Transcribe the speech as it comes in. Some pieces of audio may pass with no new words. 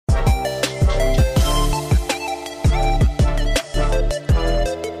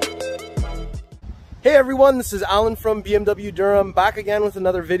everyone, this is Alan from BMW Durham, back again with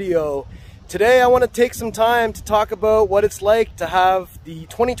another video. Today I want to take some time to talk about what it's like to have the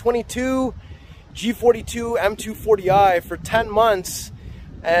 2022 G42 M240i for 10 months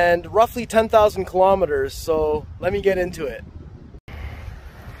and roughly 10,000 kilometers, so let me get into it.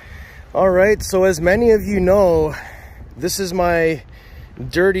 Alright, so as many of you know, this is my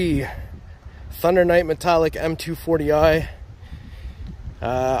dirty Thunder Night Metallic M240i.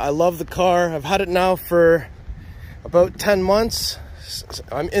 I love the car. I've had it now for about 10 months.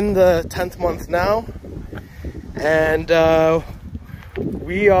 I'm in the 10th month now, and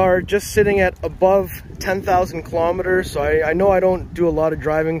we are just sitting at above 10,000 kilometers. So I know I don't do a lot of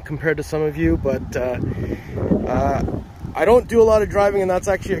driving compared to some of you, but I don't do a lot of driving, and that's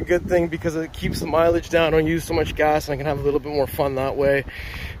actually a good thing because it keeps the mileage down. I don't use so much gas and I can have a little bit more fun that way.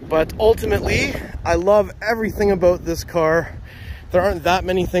 But ultimately, I love everything about this car. There aren't that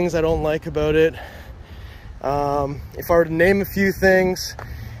many things I don't like about it. If I were to name a few things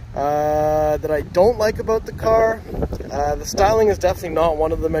that I don't like about the car, the styling is definitely not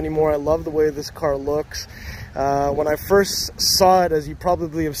one of them anymore. I love the way this car looks. When I first saw it, as you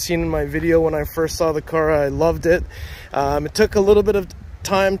probably have seen in my video, when I first saw the car, I loved it. It took a little bit of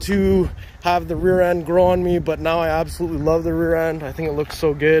time to have the rear end grow on me, but now I absolutely love the rear end. I think it looks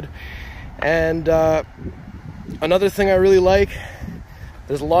so good. And another thing I really like,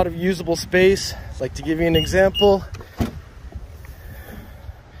 there's a lot of usable space. Like, to give you an example,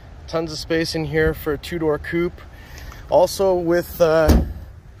 tons of space in here for a two-door coupe. Also, with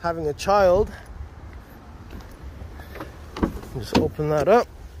having a child, just open that up.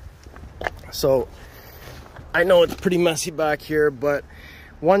 So I know it's pretty messy back here, but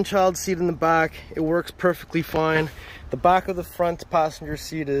one child seat in the back, it works perfectly fine. The back of the front passenger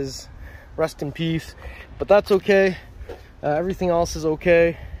seat is rest in peace, but that's okay. Everything else is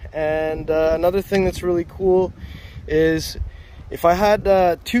okay. And another thing that's really cool is if I had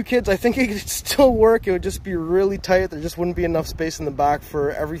 2 kids, I think it could still work. It would just be really tight. There just wouldn't be enough space in the back for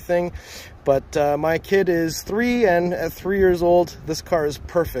everything. But my kid is 3, and at 3 years old, this car is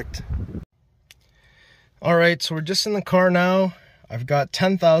perfect. All right, so we're just in the car now. I've got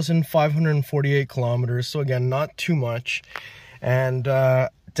 10,548 kilometers, so again, not too much. And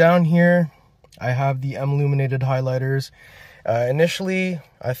down here, I have the M-illuminated highlighters. Initially,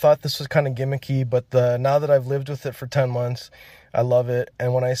 I thought this was kind of gimmicky, but now that I've lived with it for 10 months, I love it.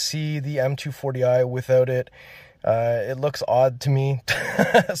 And when I see the M240i without it, it looks odd to me.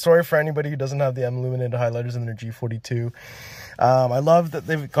 Sorry for anybody who doesn't have the M-illuminated highlighters in their G42. I love that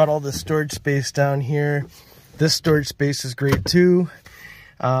they've got all this storage space down here. This storage space is great too.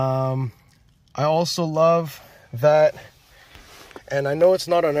 I also love that, and I know it's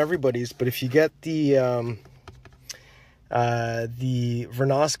not on everybody's, but if you get the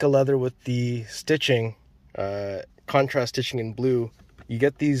Vernosca leather with the stitching, contrast stitching in blue, you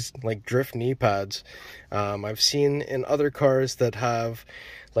get these like drift knee pads. I've seen in other cars that have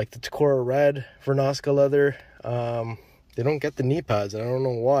like the Tacora red Vernosca leather, they don't get the knee pads, and I don't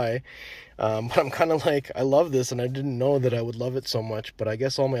know why. But I'm kind of like, I love this, and I didn't know that I would love it so much, but I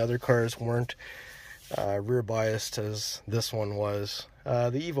guess all my other cars weren't rear biased as this one was.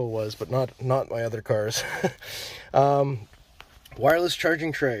 The Evo was, but not my other cars. Wireless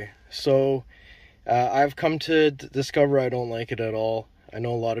charging tray. So I've come to discover I don't like it at all. I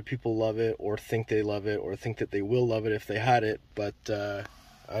know a lot of people love it, or think they love it, or think that they will love it if they had it, but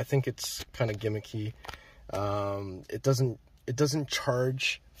I think it's kind of gimmicky. It doesn't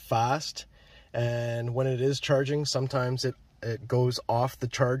charge fast, and when it is charging, sometimes it goes off the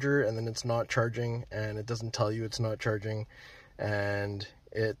charger and then it's not charging, and it doesn't tell you it's not charging, and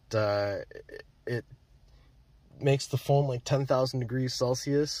it makes the phone like 10,000 degrees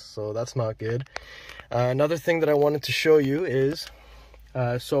Celsius, so that's not good. Another thing that I wanted to show you is,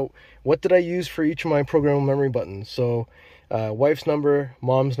 so what did I use for each of my programmable memory buttons? So wife's number,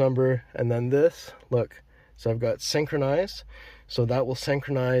 mom's number, and then this, look. So I've got synchronize, so that will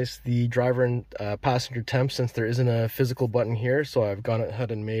synchronize the driver and passenger temp, since there isn't a physical button here, so I've gone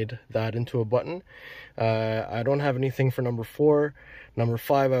ahead and made that into a button. I don't have anything for number 4. Number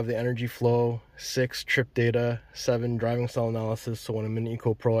 5, I have the energy flow. 6, trip data. 7, driving style analysis, so when I'm in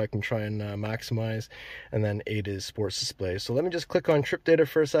Eco Pro I can try and maximize. And then 8 is sports display. So let me just click on trip data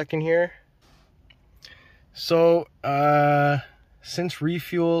for a second here. So since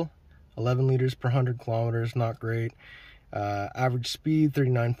refuel, 11 liters per 100 kilometers, not great. Average speed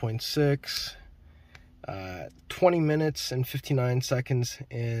 39.6. 20 minutes and 59 seconds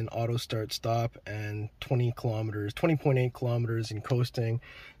in auto start stop, and 20.8 kilometers in coasting.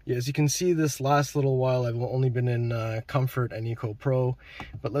 Yeah, as you can see, this last little while I've only been in Comfort and Eco Pro,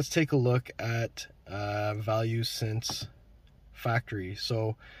 but let's take a look at values since factory.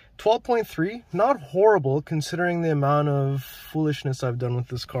 So 12.3, not horrible considering the amount of foolishness I've done with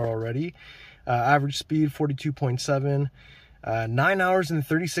this car already. Average speed 42.7, 9 hours and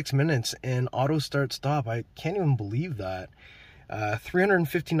 36 minutes in auto start stop. I can't even believe that.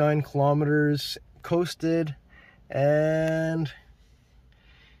 359 kilometers coasted, and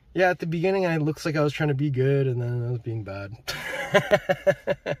yeah, at the beginning it looks like I was trying to be good, and then I was being bad.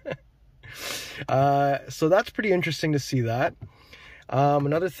 So that's pretty interesting to see that.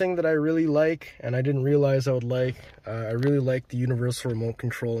 Another thing that I really like, and I didn't realize I would like, I really like the universal remote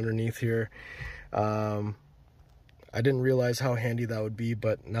control underneath here. I didn't realize how handy that would be,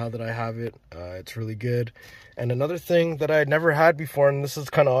 but now that I have it, it's really good. And another thing that I had never had before, and this is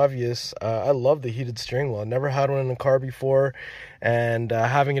kind of obvious, I love the heated steering wheel. I never had one in a car before, and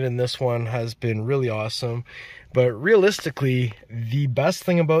having it in this one has been really awesome. But realistically, the best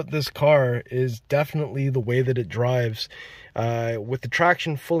thing about this car is definitely the way that it drives. With the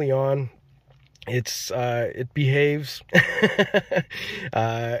traction fully on, it behaves.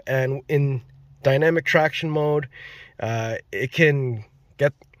 And in dynamic traction mode, it can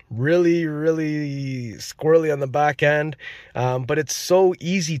get really squirrely on the back end, but it's so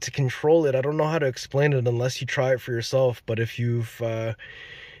easy to control it. I don't know how to explain it unless you try it for yourself, but if you've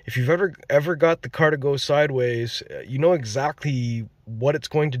ever got the car to go sideways, you know exactly what it's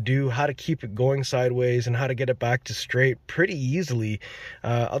going to do, how to keep it going sideways, and how to get it back to straight pretty easily.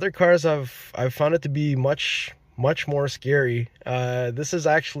 Other cars I've found it to be much more scary. This is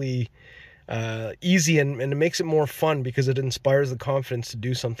actually easy, and it makes it more fun because it inspires the confidence to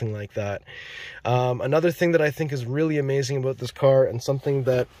do something like that. Another thing that I think is really amazing about this car, and something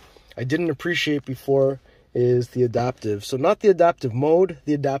that I didn't appreciate before, is the adaptive. So not the adaptive mode,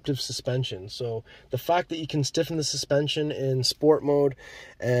 the adaptive suspension. So the fact that you can stiffen the suspension in sport mode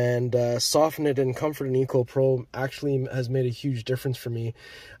and soften it in Comfort and Eco Pro actually has made a huge difference for me.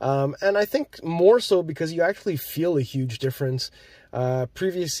 And I think more so because you actually feel a huge difference.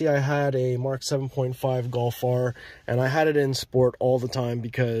 Previously I had a Mark 7.5 Golf R, and I had it in sport all the time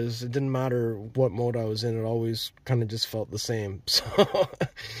because it didn't matter what mode I was in, it always kind of just felt the same. So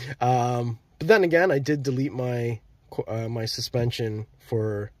but then again, I did delete my suspension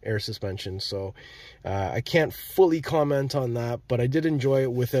for air suspension, so I can't fully comment on that, but I did enjoy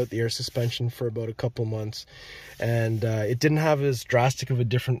it without the air suspension for about a couple months, and it didn't have as drastic of a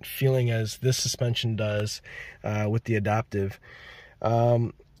different feeling as this suspension does with the adaptive.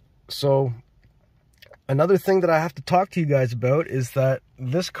 So another thing that I have to talk to you guys about is that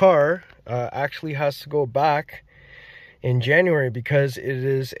this car actually has to go back in January because it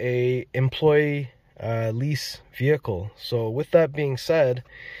is a employee lease vehicle. So with that being said,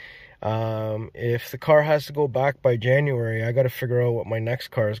 if the car has to go back by January, I got to figure out what my next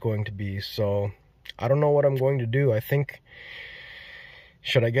car is going to be. So I don't know what I'm going to do. I think,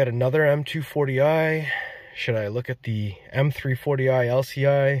 should I get another M240i? Should I look at the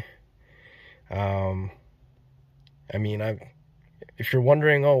M340i LCI? I mean, if you're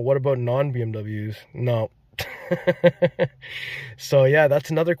wondering, oh, what about non-BMWs? No. So yeah, that's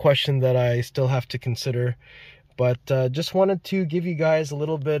another question that I still have to consider, but just wanted to give you guys a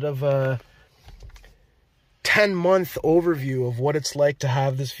little bit of a 10-month overview of what it's like to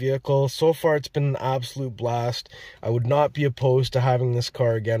have this vehicle. So far it's been an absolute blast. I would not be opposed to having this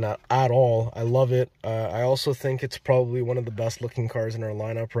car again at all. I love it. I also think it's probably one of the best looking cars in our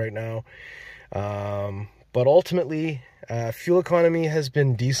lineup right now. But ultimately, fuel economy has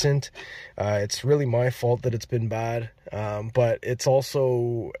been decent. It's really my fault that it's been bad. But it's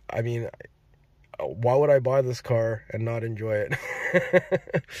also, I mean, why would I buy this car and not enjoy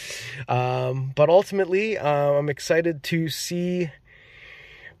it? But ultimately, I'm excited to see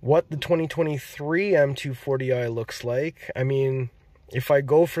what the 2023 M240i looks like. I mean, if I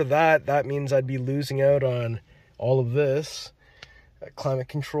go for that, that means I'd be losing out on all of this. Climate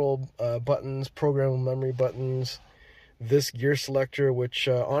control buttons, programmable memory buttons, this gear selector, which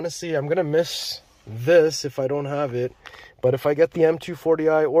honestly I'm gonna miss this if I don't have it. But if I get the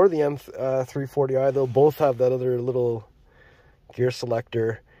M240i or the M340i, they'll both have that other little gear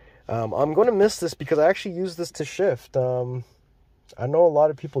selector. I'm gonna miss this because I actually use this to shift. I know a lot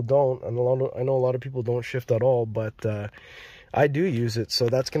of people don't, and I know a lot of people don't shift at all, but I do use it, so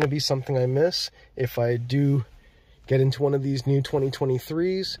that's gonna be something I miss if I do get into one of these new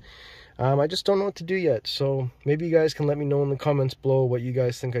 2023s. I just don't know what to do yet, so maybe you guys can let me know in the comments below what you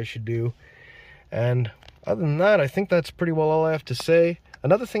guys think I should do. And other than that, I think that's pretty well all I have to say.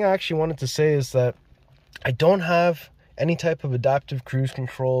 Another thing I actually wanted to say is that I don't have any type of adaptive cruise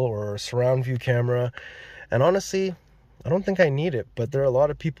control or surround view camera, and honestly I don't think I need it, but there are a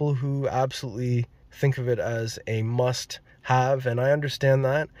lot of people who absolutely think of it as a must have, and I understand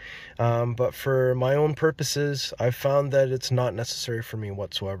that, but for my own purposes, I've found that it's not necessary for me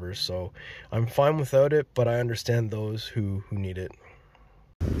whatsoever. So I'm fine without it, but I understand those who need it.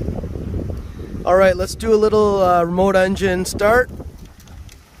 All right, let's do a little remote engine start.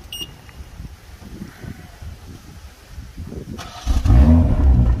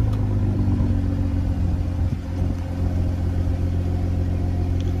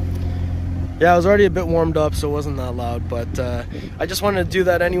 Yeah, I was already a bit warmed up, so it wasn't that loud, but I just wanted to do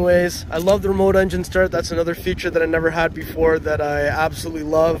that anyways. I love the remote engine start. That's another feature that I never had before that I absolutely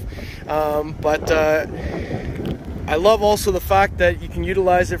love. But I love also the fact that you can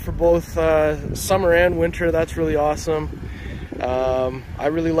utilize it for both summer and winter. That's really awesome. I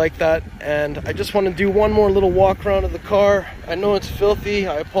really like that, and I just want to do one more little walk around of the car. I know it's filthy.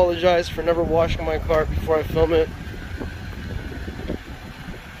 I apologize for never washing my car before I film it.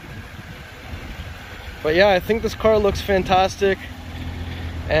 But yeah, I think this car looks fantastic,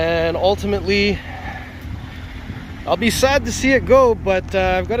 and ultimately I'll be sad to see it go, but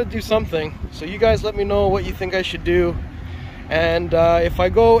I've got to do something. So you guys let me know what you think I should do. And if I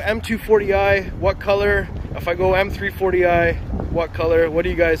go M240i, what color? If I go M340i, what color? What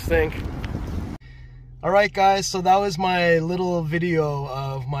do you guys think? Alright guys, so that was my little video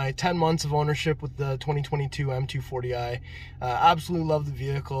of my 10 months of ownership with the 2022 M240i. Absolutely love the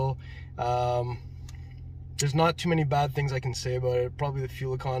vehicle. There's not too many bad things I can say about it. Probably the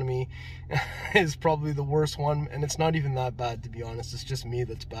fuel economy is probably the worst one, and it's not even that bad, to be honest. It's just me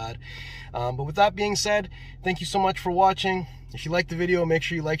that's bad. But with that being said, thank you so much for watching. If you liked the video, make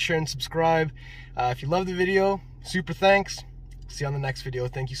sure you like, share, and subscribe. If you love the video, super thanks. See you on the next video.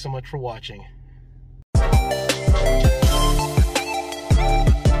 Thank you so much for watching.